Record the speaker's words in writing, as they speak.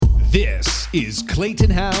is Clayton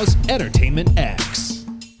Howe's Entertainment X.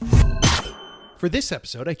 For this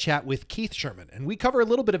episode, I chat with Keith Sherman, and we cover a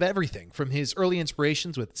little bit of everything from his early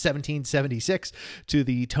inspirations with 1776 to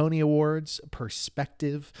the Tony Awards,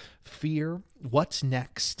 perspective, fear, what's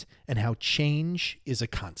next, and how change is a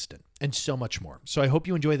constant, and so much more. So I hope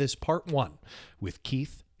you enjoy this part one with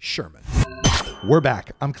Keith Sherman. We're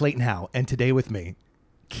back. I'm Clayton Howe, and today with me,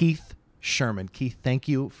 Keith Sherman. Keith, thank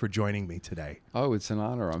you for joining me today. Oh, it's an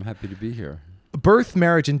honor. I'm happy to be here. Birth,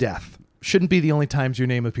 marriage, and death shouldn't be the only times your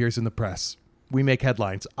name appears in the press. We make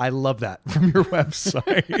headlines. I love that from your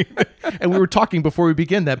website. And we were talking before we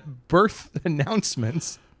begin that birth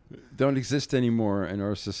announcements don't exist anymore in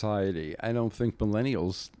our society. I don't think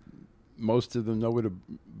millennials, most of them know what a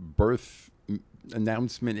birth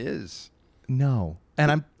announcement is. No.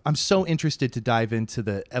 And I'm so interested to dive into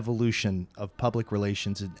the evolution of public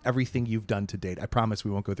relations and everything you've done to date. I promise we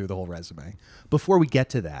won't go through the whole resume. Before we get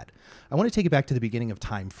to that, I want to take it back to the beginning of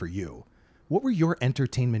time for you. What were your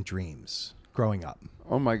entertainment dreams growing up?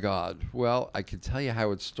 Oh, my God. Well, I can tell you how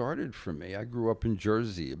it started for me. I grew up in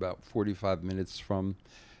Jersey, about 45 minutes from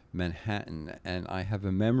Manhattan, and I have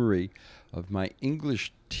a memory of my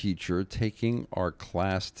English teacher taking our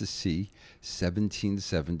class to see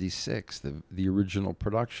 1776, the original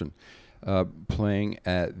production, playing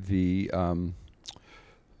at the,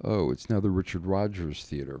 it's now the Richard Rogers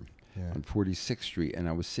Theater. Yeah. On 46th Street, and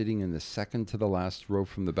I was sitting in the second to the last row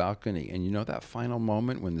from the balcony. And you know that final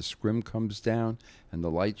moment when the scrim comes down and the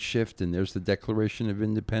lights shift and there's the Declaration of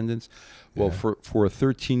Independence? Well, for a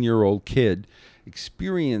 13-year-old kid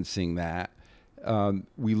experiencing that,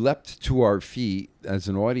 we leapt to our feet as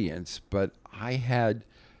an audience, but I had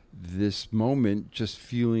this moment just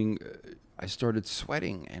feeling, I started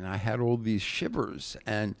sweating and I had all these shivers,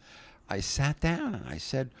 and I sat down and I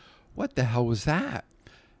said, what the hell was that?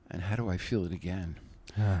 And how do I feel it again?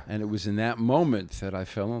 And it was in that moment that I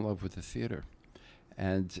fell in love with the theater.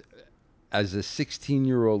 And as a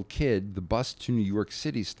 16-year-old kid, the bus to New York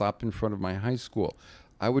City stopped in front of my high school.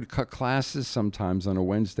 I would cut classes sometimes on a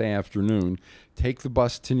Wednesday afternoon, take the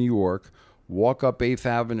bus to New York, walk up 8th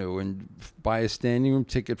Avenue and buy a standing room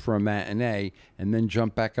ticket for a matinee, and then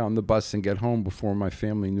jump back on the bus and get home before my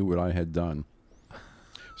family knew what I had done.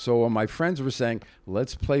 So when my friends were saying,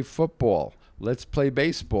 let's play football, let's play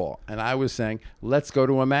baseball, and I was saying, let's go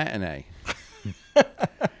to a matinee.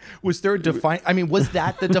 Was there was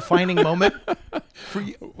that the defining moment for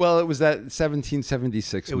you? Well, it was that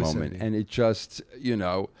 1776 moment. 70. And it just,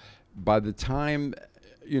 by the time,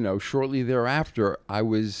 shortly thereafter, I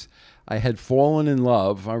had fallen in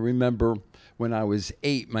love. I remember when I was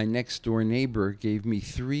 8, my next door neighbor gave me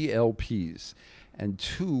 3 LPs. And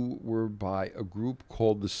 2 were by a group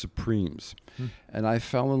called the Supremes. And I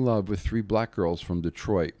fell in love with 3 black girls from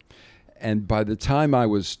Detroit. And by the time I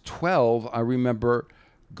was 12, I remember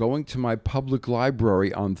going to my public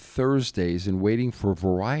library on Thursdays and waiting for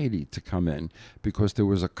Variety to come in, because there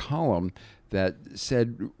was a column that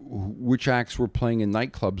said which acts were playing in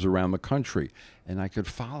nightclubs around the country. And I could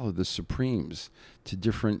follow the Supremes to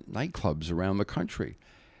different nightclubs around the country.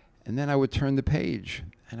 And then I would turn the page,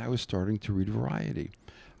 and I was starting to read Variety.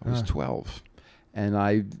 I was 12, and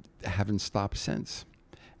I haven't stopped since.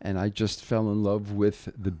 And I just fell in love with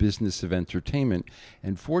the business of entertainment.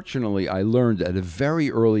 And fortunately, I learned at a very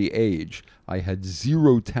early age I had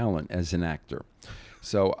 0 talent as an actor.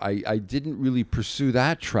 So I didn't really pursue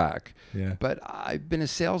that track. Yeah. But I've been a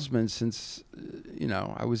salesman since,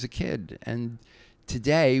 I was a kid. And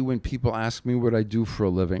today, when people ask me what I do for a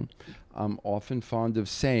living, I'm often fond of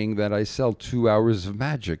saying that I sell 2 hours of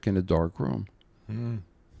magic in a dark room.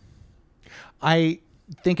 I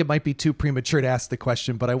think it might be too premature to ask the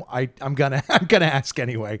question, but I'm gonna ask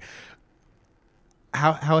anyway.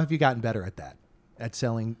 How have you gotten better at that? At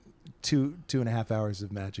selling 2.5 hours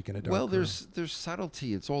of magic in a dark room? Well, there's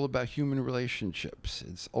subtlety. It's all about human relationships.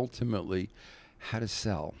 It's ultimately how to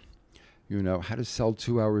sell. How to sell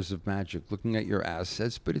 2 hours of magic, looking at your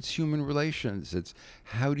assets, but it's human relations. It's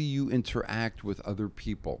how do you interact with other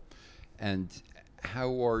people, and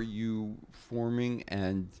how are you forming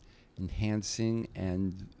and enhancing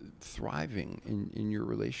and thriving in your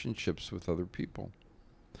relationships with other people.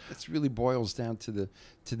 That really boils down to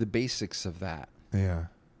the basics of that. Yeah.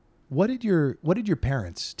 What did your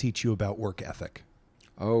parents teach you about work ethic?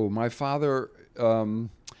 Oh, my father owned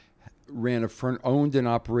and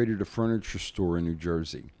operated a furniture store in New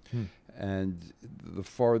Jersey, and the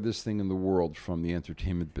farthest thing in the world from the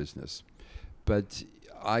entertainment business. But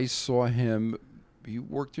I saw him. He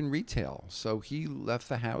worked in retail, so he left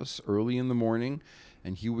the house early in the morning,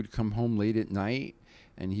 and he would come home late at night,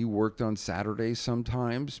 and he worked on Saturdays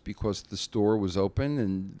sometimes because the store was open,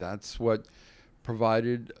 and that's what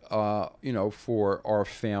provided, for our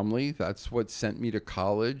family. That's what sent me to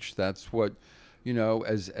college. That's what,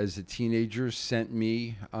 as a teenager, sent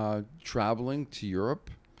me traveling to Europe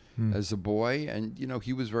as a boy. And,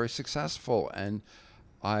 he was very successful, and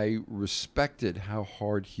I respected how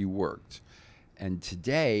hard he worked. And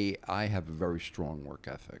today, I have a very strong work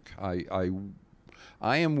ethic.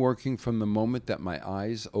 I am working from the moment that my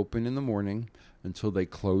eyes open in the morning until they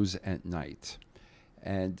close at night.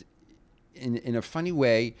 And in a funny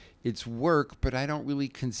way, it's work, but I don't really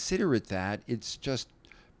consider it that. It's just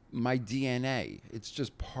my DNA. It's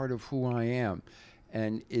just part of who I am.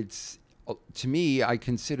 And it's, to me, I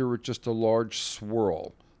consider it just a large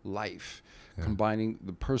swirl life, combining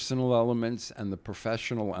the personal elements and the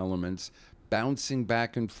professional elements, bouncing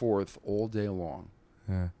back and forth all day long.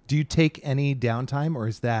 Yeah. Do you take any downtime, or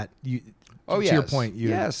is that you? Oh, to yes. your point,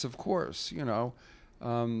 Yes, of course.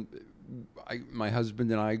 My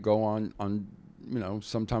husband and I go on.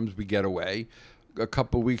 Sometimes we get away. A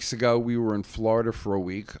couple of weeks ago, we were in Florida for a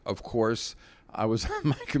week. Of course, I was on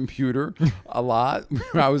my computer a lot.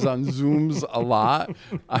 I was on Zooms a lot.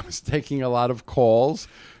 I was taking a lot of calls,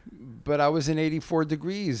 but I was in 84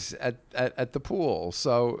 degrees at the pool.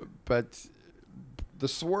 So, but the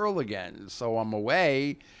swirl again. So I'm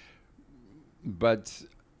away, but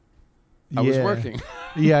I was working.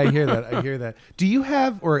 Yeah, I hear that. Do you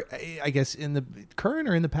have, or I guess in the current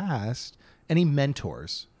or in the past, any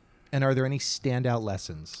mentors? And are there any standout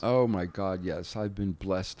lessons? Oh, my God, yes. I've been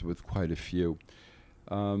blessed with quite a few.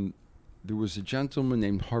 There was a gentleman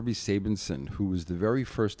named Harvey Sabinson, who was the very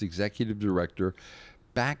first executive director.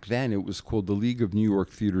 Back then, it was called the League of New York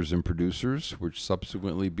Theaters and Producers, which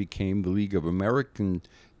subsequently became the League of American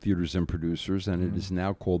Theaters and Producers, and it is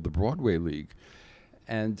now called the Broadway League.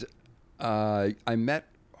 And I met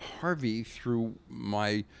Harvey through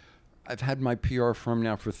I've had my PR firm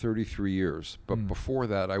now for 33 years. But before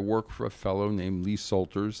that, I worked for a fellow named Lee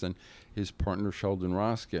Salters and his partner Sheldon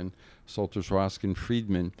Roskin, Salters, Roskin,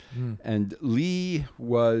 Friedman. And Lee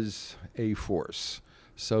was a force.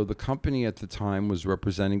 So the company at the time was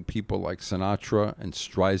representing people like Sinatra and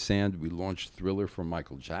Streisand. We launched Thriller for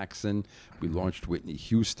Michael Jackson. We launched Whitney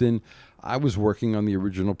Houston. I was working on the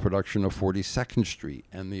original production of 42nd Street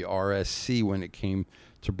and the RSC when it came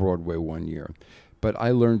to Broadway one year. But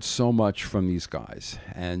I learned so much from these guys.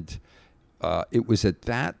 And it was at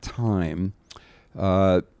that time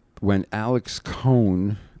when Alex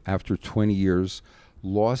Cohn, after 20 years,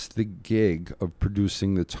 lost the gig of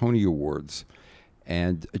producing the Tony Awards.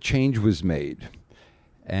 And a change was made.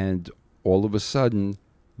 And all of a sudden,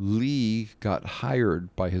 Lee got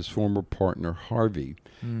hired by his former partner, Harvey.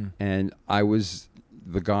 And I was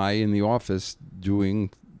the guy in the office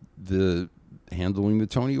handling the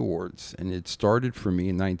Tony Awards. And it started for me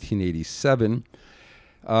in 1987.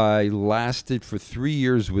 I lasted for 3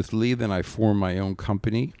 years with Lee. Then I formed my own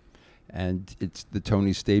company. And the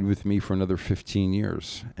Tony stayed with me for another 15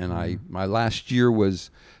 years. And my last year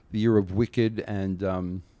was the year of Wicked and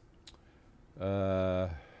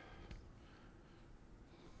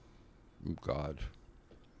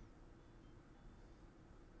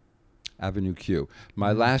Avenue Q.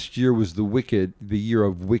 My last year was the year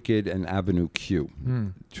of Wicked and Avenue Q,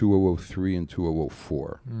 2003 and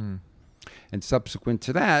 2004. And subsequent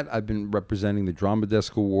to that, I've been representing the Drama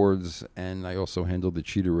Desk Awards, and I also handle the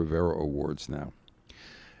Cheetah Rivera Awards now.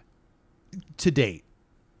 To date,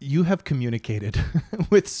 you have communicated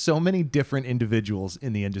with so many different individuals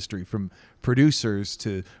in the industry, from producers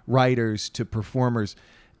to writers to performers.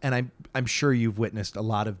 And I'm sure you've witnessed a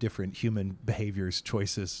lot of different human behaviors,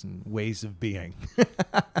 choices, and ways of being.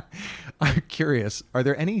 I'm curious, are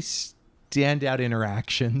there any standout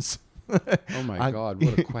interactions? Oh, my God,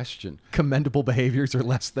 what a question. Commendable behaviors or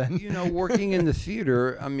less than? Working in the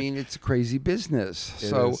theater, it's a crazy business.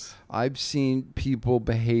 So I've seen people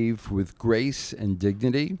behave with grace and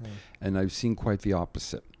dignity, and I've seen quite the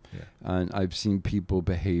opposite. Yeah. And I've seen people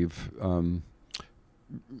behave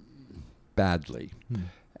badly.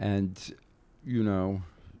 And,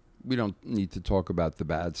 we don't need to talk about the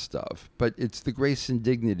bad stuff, but it's the grace and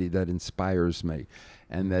dignity that inspires me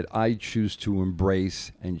and that I choose to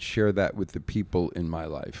embrace and share that with the people in my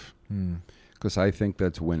life because I think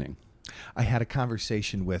that's winning. I had a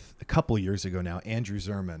conversation with, a couple years ago now, Andrew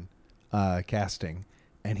Sherman, casting,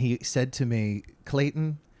 and he said to me,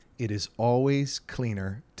 Clayton, it is always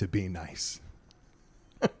cleaner to be nice.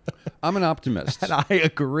 I'm an optimist. And I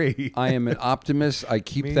agree. I am an optimist. I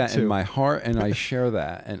keep Me that too. in my heart, and I share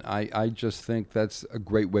that. And I just think that's a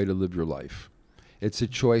great way to live your life. It's a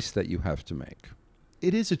choice that you have to make.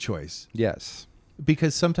 It is a choice. Yes.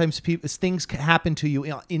 because sometimes things can happen to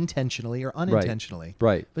you intentionally or unintentionally.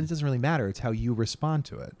 Right. But it doesn't really matter. It's how you respond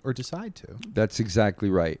to it or decide to. That's exactly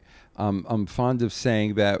right. I'm fond of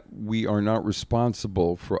saying that we are not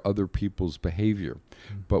responsible for other people's behavior,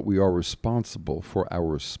 but we are responsible for our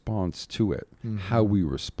response to it, how we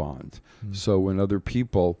respond. So when other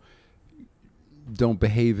people don't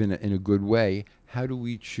behave in a good way, how do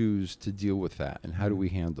we choose to deal with that, and how do we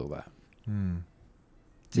handle that?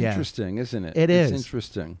 It's interesting, isn't it? It's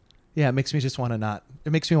interesting. Yeah, it makes me just want to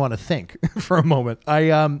it makes me want to think for a moment.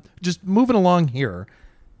 I just moving along here.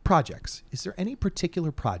 Projects. Is there any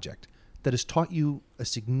particular project that has taught you a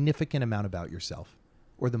significant amount about yourself,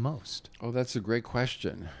 or the most? Oh, that's a great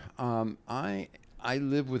question. I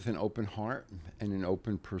live with an open heart and an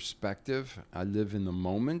open perspective. I live in the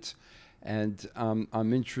moment, and I'm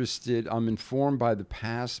informed by the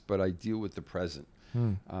past, but I deal with the present.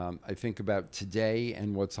 I think about today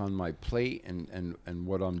and what's on my plate and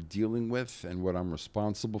what I'm dealing with and what I'm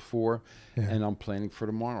responsible for, and I'm planning for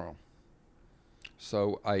tomorrow.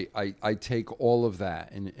 So I take all of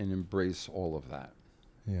that and embrace all of that.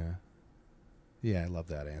 Yeah. Yeah, I love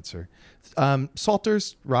that answer.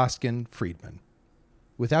 Salters, Roskin, Friedman.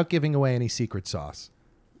 Without giving away any secret sauce,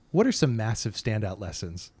 what are some massive standout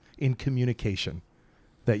lessons in communication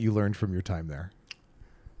that you learned from your time there?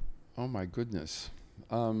 Oh, my goodness.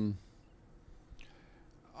 I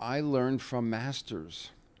learned from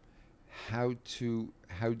masters how to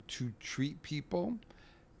treat people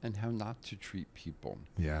and how not to treat people.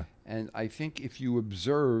 Yeah. And I think if you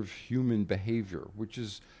observe human behavior, which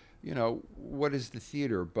is, what is the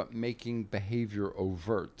theater but making behavior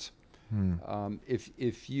overt?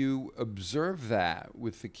 If you observe that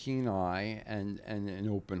with a keen eye and an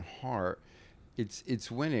open heart, it's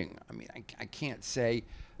winning. I mean, I can't say,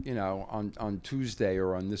 on Tuesday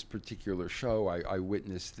or on this particular show I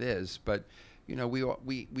witnessed this, but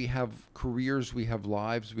we have careers, we have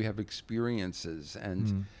lives, we have experiences,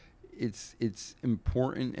 and it's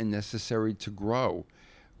important and necessary to grow.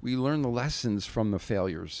 We learn the lessons from the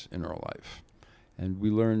failures in our life, and we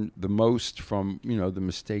learn the most from the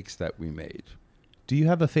mistakes that we made. Do you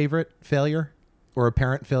have a favorite failure or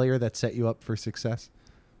apparent failure that set you up for success?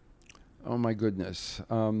 Oh my goodness.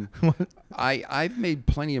 I've made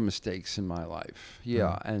plenty of mistakes in my life.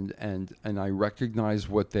 Yeah. And I recognize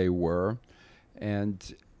what they were,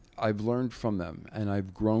 and I've learned from them, and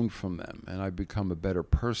I've grown from them, and I've become a better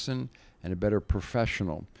person and a better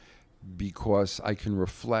professional because I can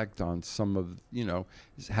reflect on some of,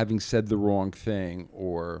 having said the wrong thing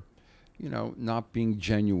or, not being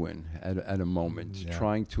genuine at a moment,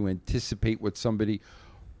 trying to anticipate what somebody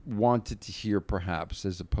wanted to hear perhaps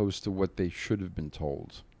as opposed to what they should have been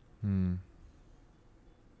told.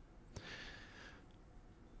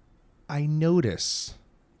 I notice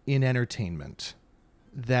in entertainment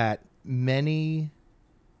that many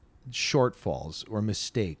shortfalls or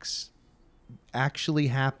mistakes actually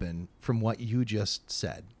happen from what you just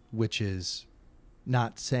said, which is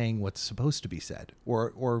not saying what's supposed to be said,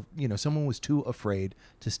 or someone was too afraid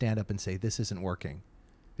to stand up and say, this isn't working.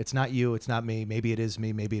 It's not you. It's not me. Maybe it is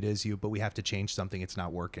me. Maybe it is you, but we have to change something. It's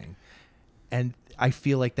not working. And I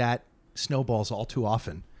feel like that snowballs all too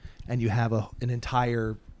often. And you have an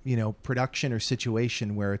entire, production or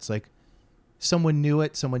situation where it's like someone knew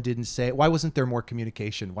it. Someone didn't say it. Why wasn't there more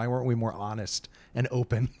communication? Why weren't we more honest and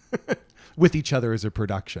open with each other as a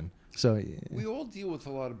production? So we all deal with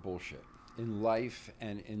a lot of bullshit in life,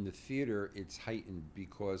 and in the theater, it's heightened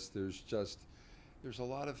because there's a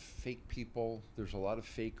lot of fake people. There's a lot of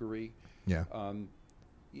fakery. Yeah.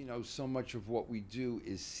 So much of what we do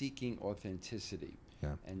is seeking authenticity.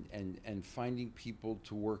 Yeah. And finding people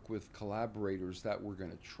to work with, collaborators that we're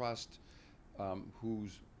going to trust,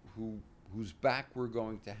 whose back we're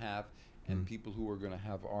going to have, and people who are going to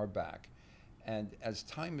have our back. And as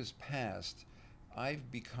time has passed,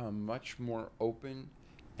 I've become much more open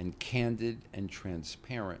and candid and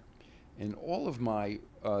transparent in all of my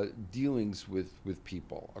dealings with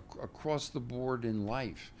people across the board in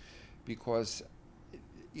life, because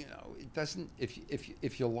it doesn't.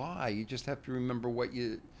 If you lie, you just have to remember who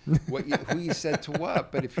you said to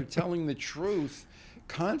what. But if you're telling the truth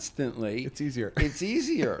constantly, it's easier. It's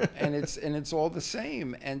easier, and it's all the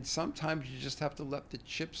same. And sometimes you just have to let the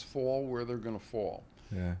chips fall where they're going to fall.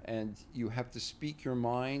 Yeah. And you have to speak your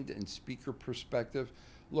mind and speak your perspective.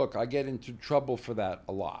 Look, I get into trouble for that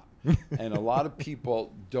a lot. And a lot of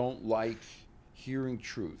people don't like hearing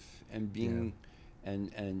truth and being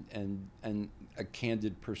and a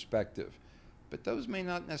candid perspective. But those may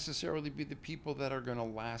not necessarily be the people that are going to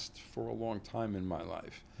last for a long time in my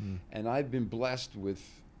life. And I've been blessed with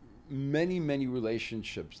many, many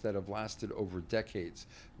relationships that have lasted over decades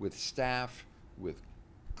with staff, with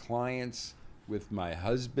clients, with my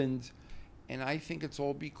husband. And I think it's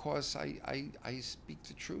all because I speak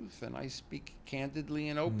the truth, and I speak candidly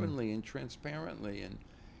and openly and transparently. And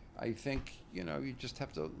I think, you just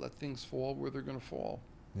have to let things fall where they're going to fall.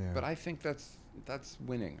 Yeah. But I think that's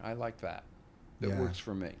winning. I like that. That works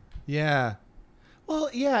for me. Yeah. Well,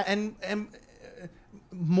 yeah, and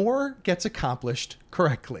more gets accomplished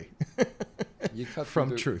correctly. You cut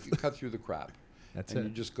from truth. You cut through the crap. That's and it. you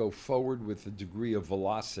just go forward with a degree of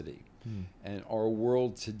velocity. And our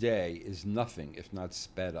world today is nothing if not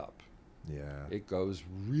sped up. Yeah. It goes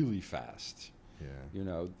really fast.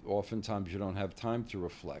 Yeah. Oftentimes you don't have time to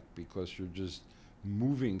reflect because you're just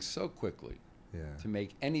moving so quickly to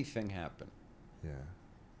make anything happen. Yeah.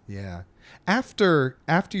 Yeah. After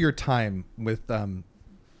your time with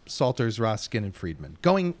Salters, Roskin, and Friedman,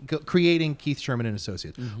 creating Keith Sherman and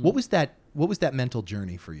Associates, what was that mental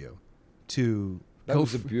journey for you? That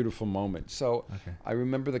was a beautiful moment. So I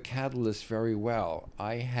remember the catalyst very well.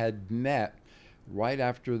 I had met right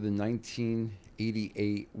after the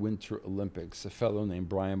 1988 Winter Olympics a fellow named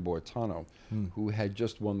Brian Bortano, who had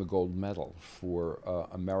just won the gold medal for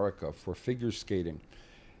America for figure skating.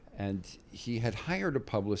 And he had hired a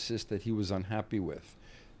publicist that he was unhappy with.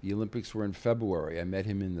 The Olympics were in February. I met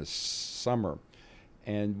him in the summer.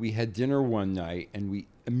 And we had dinner one night, and we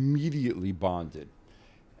immediately bonded.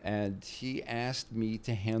 And he asked me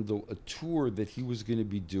to handle a tour that he was going to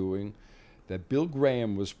be doing, that Bill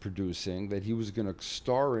Graham was producing, that he was going to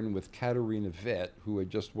star in with Katharina Witt, who had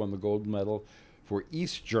just won the gold medal for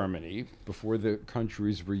East Germany before the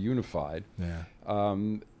countries were unified.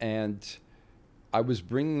 And I was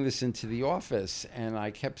bringing this into the office, and I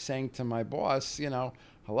kept saying to my boss,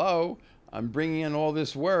 hello, I'm bringing in all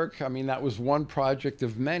this work. I mean, that was one project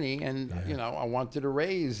of many, and, I wanted a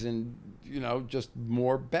raise and, just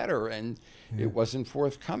more better, and it wasn't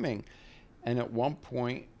forthcoming. And at one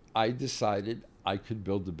point, I decided I could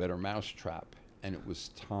build a better mousetrap, and it was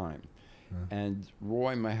time. And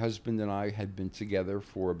Roy, my husband, and I had been together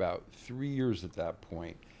for about 3 years at that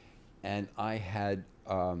point, and I had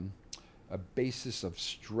a basis of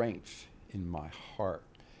strength in my heart,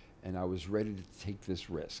 and I was ready to take this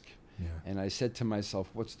risk. And I said to myself,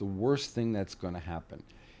 what's the worst thing that's going to happen?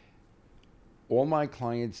 All my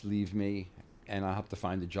clients leave me, and I'll have to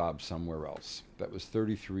find a job somewhere else. That was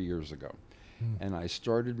 33 years ago. And I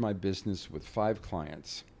started my business with 5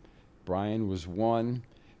 clients. Brian was one.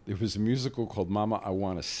 There was a musical called Mama, I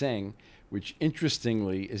Wanna Sing, which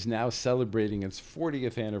interestingly is now celebrating its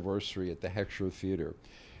 40th anniversary at the Heckscher Theater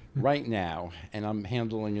right now, and I'm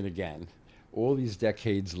handling it again, all these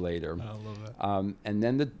decades later. I love it. And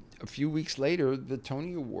then a few weeks later, the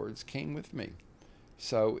Tony Awards came with me.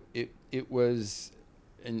 So it was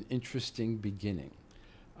an interesting beginning.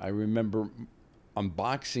 I remember on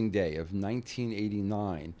Boxing Day of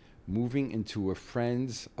 1989, moving into a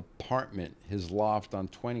friend's apartment, his loft on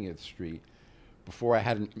 20th Street, before I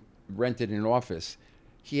hadn't rented an office.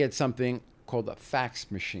 He had something called a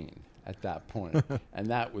fax machine at that point, and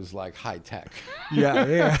that was like high tech.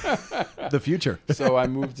 The future. So I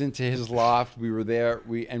moved into his loft. We were there.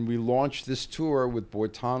 We launched this tour with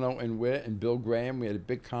Bortano and Witt and Bill Graham. We had a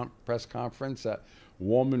big press conference at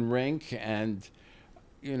Woolman Rink, and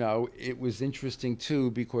it was interesting too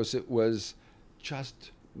because it was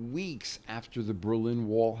just weeks after the Berlin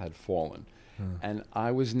Wall had fallen, and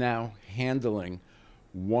I was now handling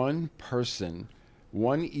one person,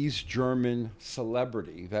 one East German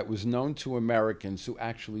celebrity that was known to Americans who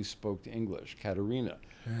actually spoke English, Katharina.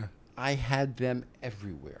 I had them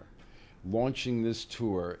everywhere. Launching this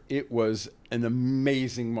tour, it was an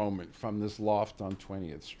amazing moment from this loft on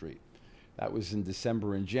 20th Street. That was in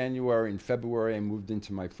December and January. In February, I moved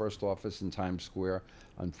into my first office in Times Square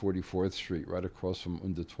on 44th Street, right across from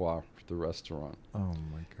Un Deux Trois, the restaurant. Oh,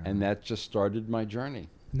 my God. And that just started my journey.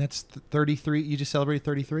 And that's 33. You just celebrated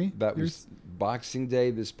 33? That was Boxing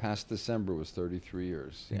Day this past December was 33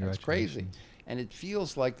 years. Yeah, it's crazy. And it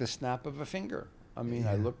feels like the snap of a finger. I mean,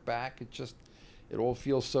 I look back, it all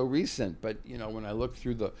feels so recent. But, when I look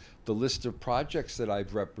through the list of projects that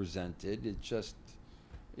I've represented, it just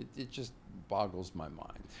boggles my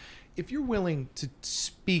mind. If you're willing to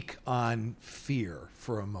speak on fear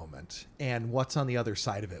for a moment and what's on the other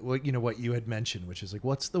side of it, what you had mentioned, which is like,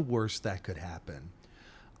 what's the worst that could happen?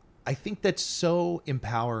 I think that's so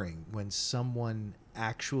empowering when someone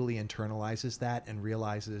actually internalizes that and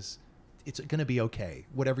realizes it's going to be okay,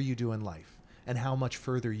 whatever you do in life, and how much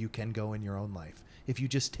further you can go in your own life if you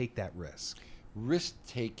just take that risk.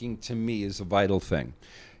 Risk-taking to me is a vital thing.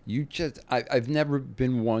 I've never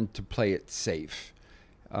been one to play it safe.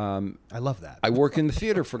 I love that. I work in the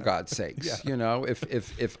theater, for God's sakes. Yeah. You know,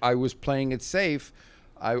 if I was playing it safe,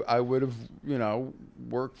 I would have, you know,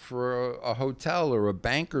 worked for a hotel or a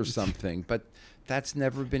bank or something. But that's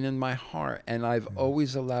never been in my heart. And I've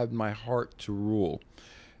always allowed my heart to rule.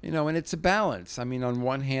 You know, and it's a balance. I mean, on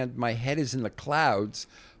one hand, my head is in the clouds,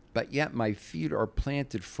 but yet my feet are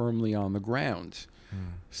planted firmly on the ground.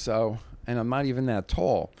 So, and I'm not even that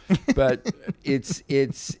tall, but it's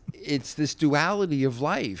this duality of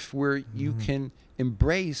life where you can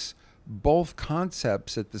embrace both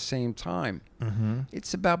concepts at the same time.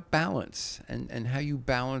 It's about balance and how you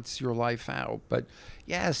balance your life out. But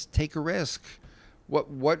yes, take a risk.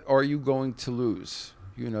 What are you going to lose?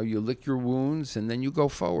 You know, you lick your wounds and then you go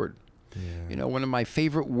forward. Yeah. You know, one of my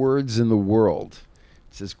favorite words in the world,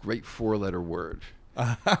 it's this great 4-letter word.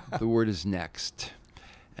 The word is next.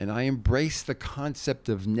 And I embrace the concept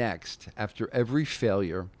of next after every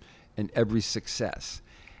failure and every success.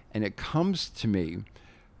 And it comes to me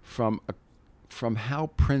from how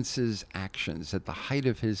Prince's actions at the height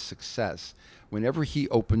of his success, whenever he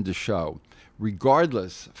opened a show,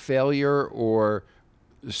 regardless, failure or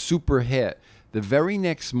super hit, the very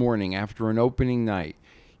next morning after an opening night,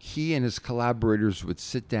 he and his collaborators would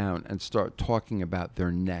sit down and start talking about their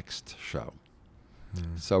next show.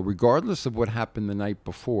 So regardless of what happened the night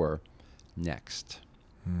before, next.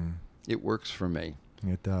 It works for me.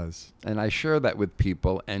 It does. And I share that with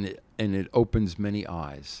people, and it opens many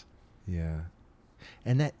eyes. Yeah.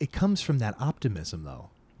 And that it comes from that optimism, though,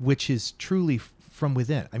 which is truly from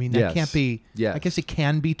within. I mean, that can't be, I guess it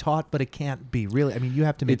can be taught, but it can't be really. I mean, you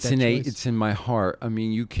have to make it's that innate. choice. It's in my heart. I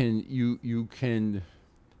mean, you can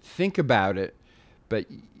think about it, but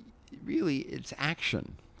really it's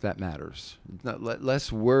action that matters. Not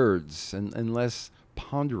less words and less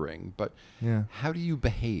pondering, but how do you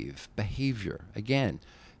behave? Behavior. Again,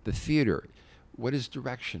 the theater, what is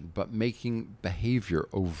direction but making behavior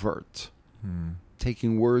overt?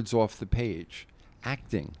 Taking words off the page,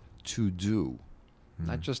 acting to do,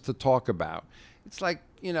 not just to talk about. It's like,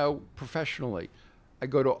 you know, professionally, I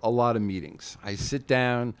go to a lot of meetings. I sit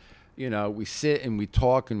down, you know, we sit and we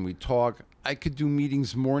talk and we talk. I could do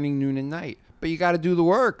meetings morning, noon, and night, but you got to do the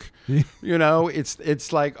work. You know,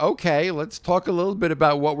 it's like, okay, let's talk a little bit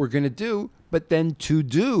about what we're going to do, but then to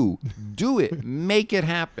do it, make it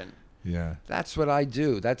happen. Yeah. That's what I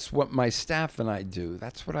do. That's what my staff and I do.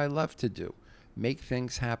 That's what I love to do. Make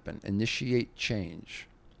things happen, initiate change.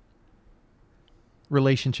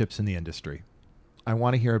 Relationships in the industry. I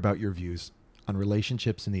want to hear about your views on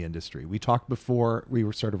relationships in the industry. We talked before we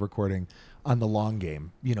were started recording on the long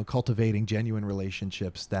game, you know, cultivating genuine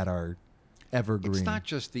relationships that are evergreen. It's not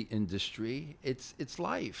just the industry, it's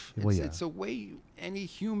life. Well, It's a way any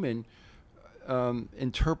human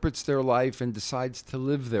interprets their life and decides to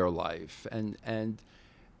live their life. And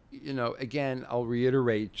you know, again, I'll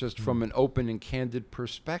reiterate, just from an open and candid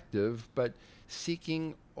perspective, but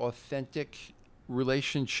seeking authentic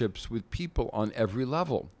relationships with people on every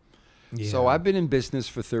level. Yeah. So I've been in business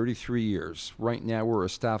for 33 years. Right now, we're a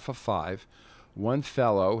staff of 5. One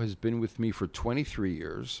fellow has been with me for 23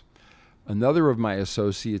 years. Another of my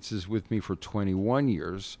associates is with me for 21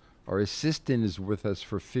 years. Our assistant is with us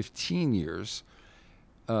for 15 years.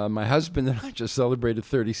 My husband and I just celebrated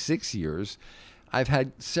 36 years. I've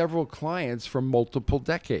had several clients for multiple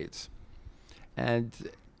decades. And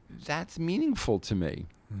that's meaningful to me.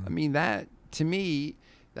 I mean, that, to me,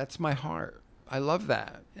 that's my heart. I love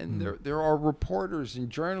that. And there are reporters and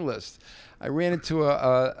journalists. I ran into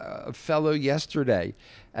a fellow yesterday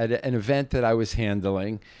at an event that I was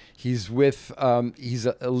handling. He's he's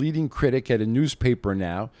a leading critic at a newspaper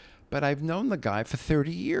now, but I've known the guy for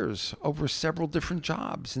 30 years over several different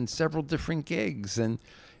jobs and several different gigs. And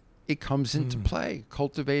it comes into play,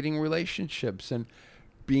 cultivating relationships and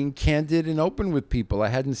being candid and open with people. I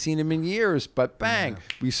hadn't seen him in years, but bang,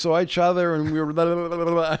 we saw each other and we were blah, blah, blah,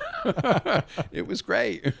 blah, blah. It was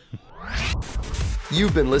great.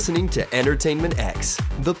 You've been listening to Entertainment X,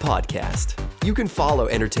 the podcast. You can follow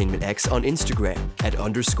Entertainment X on Instagram at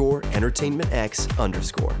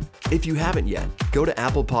 _EntertainmentX_. If you haven't yet, go to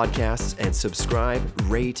Apple Podcasts and subscribe,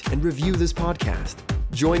 rate, and review this podcast.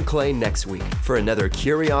 Join Clay next week for another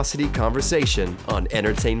curiosity conversation on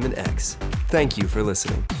Entertainment X. Thank you for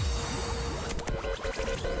listening.